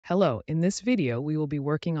Hello, in this video we will be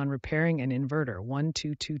working on repairing an inverter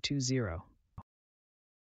 12220.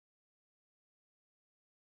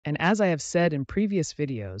 And as I have said in previous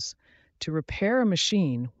videos, to repair a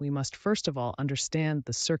machine we must first of all understand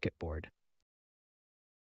the circuit board.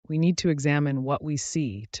 We need to examine what we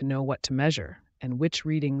see to know what to measure and which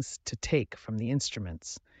readings to take from the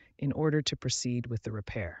instruments in order to proceed with the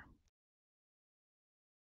repair.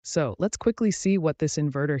 So let's quickly see what this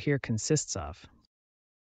inverter here consists of.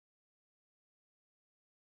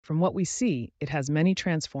 From what we see, it has many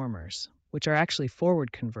transformers, which are actually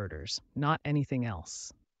forward converters, not anything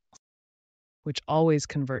else, which always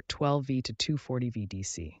convert 12V to 240V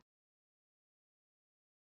DC.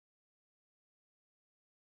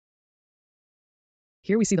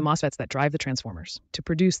 Here we see the MOSFETs that drive the transformers to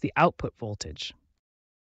produce the output voltage.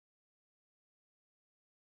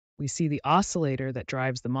 We see the oscillator that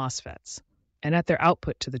drives the MOSFETs, and at their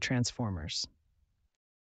output to the transformers.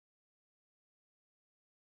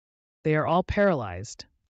 They are all parallelized,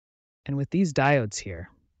 and with these diodes here,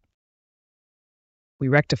 we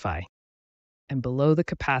rectify, and below the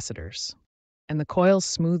capacitors, and the coils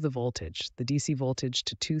smooth the voltage, the DC voltage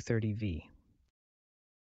to 230V.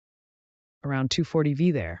 Around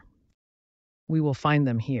 240V there, we will find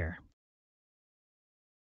them here.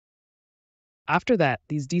 After that,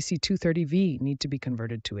 these DC 230V need to be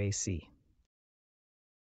converted to AC.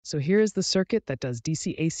 So here is the circuit that does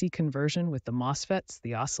DC-AC conversion with the MOSFETs,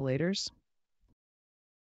 the oscillators.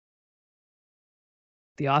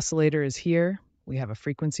 The oscillator is here. We have a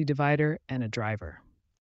frequency divider and a driver,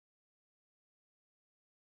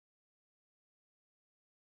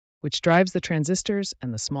 which drives the transistors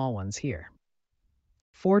and the small ones here.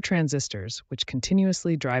 4 transistors which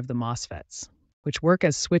continuously drive the MOSFETs, which work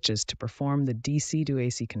as switches to perform the DC to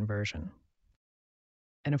AC conversion.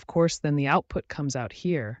 And of course, then the output comes out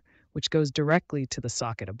here, which goes directly to the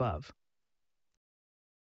socket above,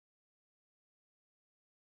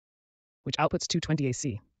 which outputs 220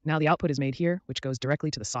 AC. Now the output is made here, which goes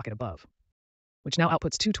directly to the socket above, which now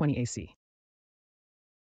outputs 220 AC.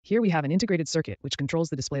 Here we have an integrated circuit which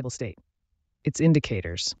controls the displayable state, its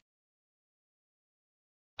indicators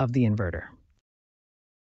of the inverter.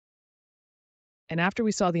 And after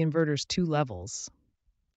we saw the inverter's 2 levels,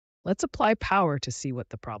 let's apply power to see what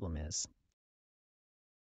the problem is.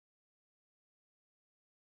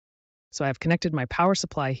 So I've connected my power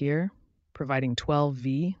supply here, providing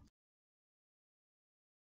 12V.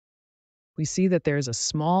 We see that there is a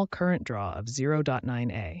small current draw of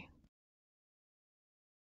 0.9A.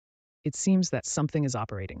 It seems that something is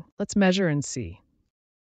operating. Let's measure and see.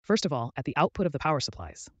 First of all, at the output of the power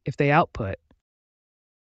supplies, if they output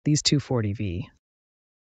these 240V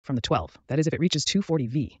from the 12, that is if it reaches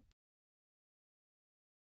 240V,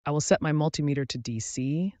 I will set my multimeter to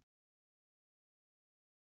DC.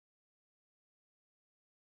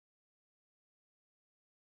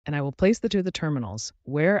 And I will place to the terminals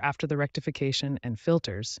where, after the rectification and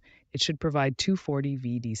filters, it should provide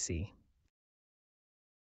 240V DC.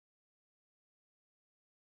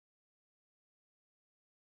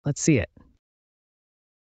 Let's see it.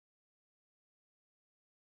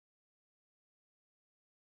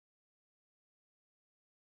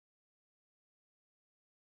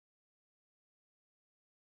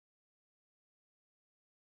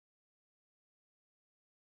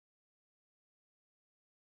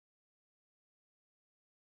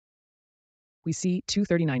 We see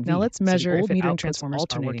 239V. Now let's measure if metering transformers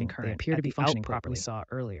alternating current. They appear to be functioning properly. We saw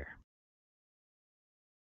earlier.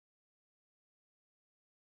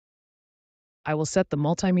 I will set the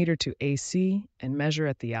multimeter to AC and measure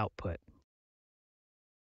at the output.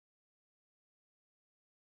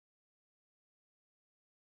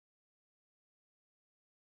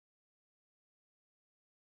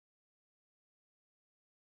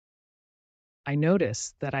 I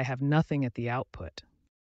notice that I have nothing at the output.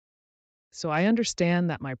 So I understand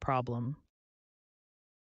that my problem.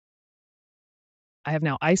 I have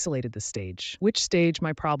now isolated the stage. Which stage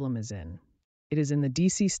my problem is in? It is in the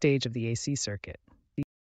DC stage of the AC circuit.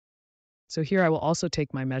 So here I will also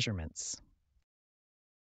take my measurements.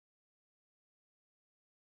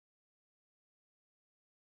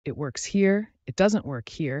 It works here. It doesn't work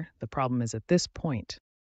here. The problem is at this point.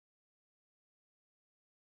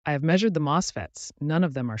 I have measured the MOSFETs. None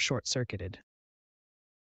of them are short-circuited.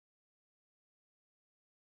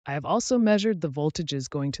 I have also measured the voltages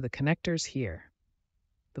going to the connectors here.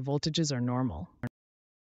 The voltages are normal.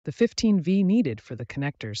 The 15V needed for the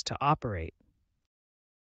connectors to operate.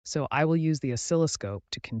 So I will use the oscilloscope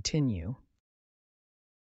to continue.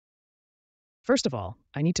 First of all,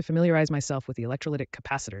 I need to familiarize myself with the electrolytic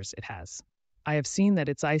capacitors it has. I have seen that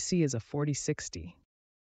its IC is a 4060.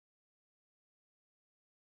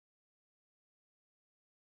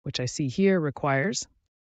 which I see here requires.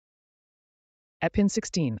 At pin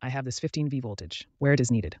 16, I have this 15V voltage where it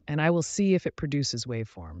is needed, and I will see if it produces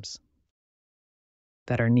waveforms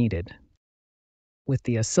that are needed with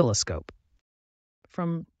the oscilloscope.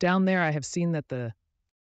 From down there, I have seen that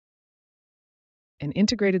an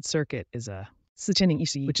integrated circuit is a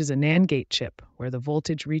IC, which is a NAND gate chip where the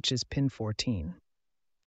voltage reaches pin 14.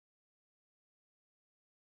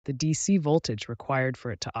 The DC voltage required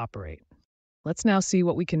for it to operate. Let's now see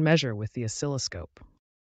what we can measure with the oscilloscope.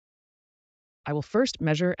 I will first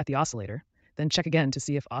measure at the oscillator, then check again to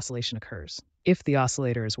see if oscillation occurs. If the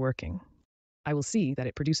oscillator is working, I will see that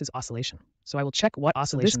it produces oscillation. So I will check what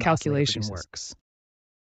oscillation this calculation works.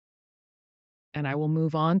 And I will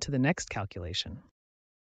move on to the next calculation,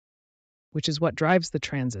 which is what drives the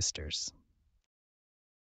transistors.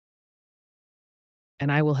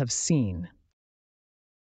 And I will have seen,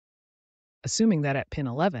 assuming that at pin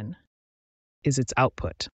 11 is its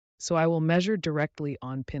output. So I will measure directly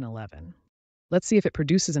on pin 11. Let's see if it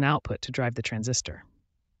produces an output to drive the transistor.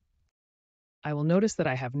 I will notice that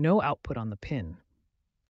I have no output on the pin.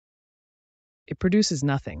 It produces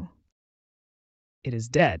nothing. It is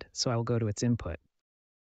dead, so I will go to its input,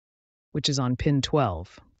 which is on pin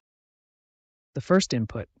 12. The first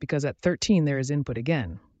input, because at 13 there is input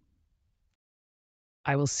again.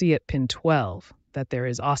 I will see at pin 12 that there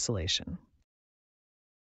is oscillation.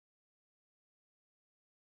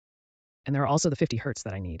 And there are also the 50 Hertz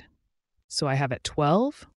that I need. So I have at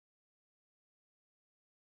 12.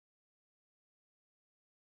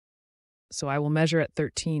 So I will measure at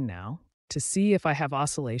 13 now to see if I have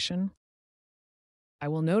oscillation. I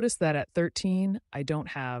will notice that at 13, I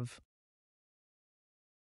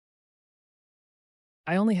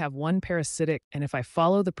only have one parasitic, and if I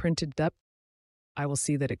follow the printed depth, I will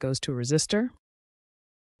see that it goes to a resistor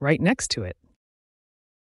right next to it.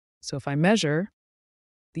 So if I measure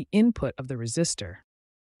the input of the resistor,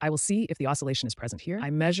 I will see if the oscillation is present here. I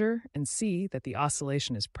measure and see that the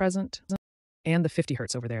oscillation is present and the 50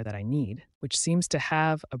 Hertz over there that I need, which seems to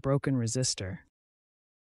have a broken resistor.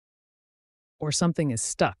 Or something is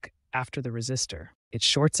stuck after the resistor. It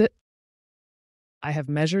shorts it. I have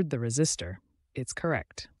measured the resistor. It's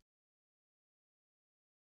correct.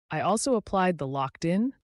 I also applied the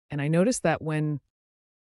locked-in, and I noticed that when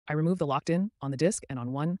I remove the locked-in on the disc and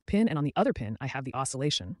on one pin and on the other pin, I have the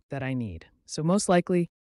oscillation that I need. So most likely,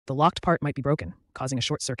 the locked part might be broken, causing a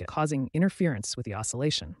short circuit, causing interference with the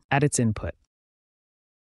oscillation at its input.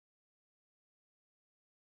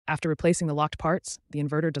 After replacing the locked parts, the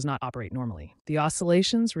inverter does not operate normally. The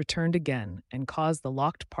oscillations returned again and caused the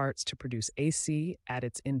locked parts to produce AC at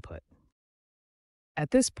its input.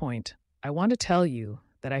 At this point, I want to tell you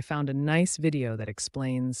that I found a nice video that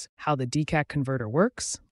explains how the DCAC converter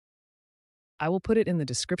works. I will put it in the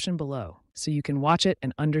description below so you can watch it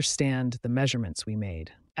and understand the measurements we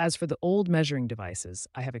made. As for the old measuring devices,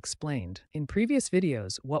 I have explained in previous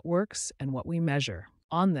videos what works and what we measure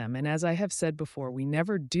on them, and as I have said before, we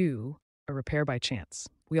never do a repair by chance.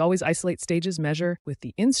 We always isolate stages, measure with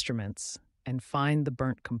the instruments, and find the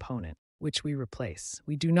burnt component, which we replace.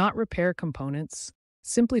 We do not repair components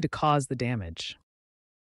simply to cause the damage.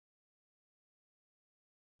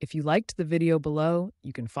 If you liked the video below,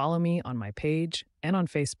 you can follow me on my page and on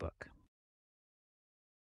Facebook.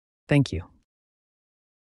 Thank you.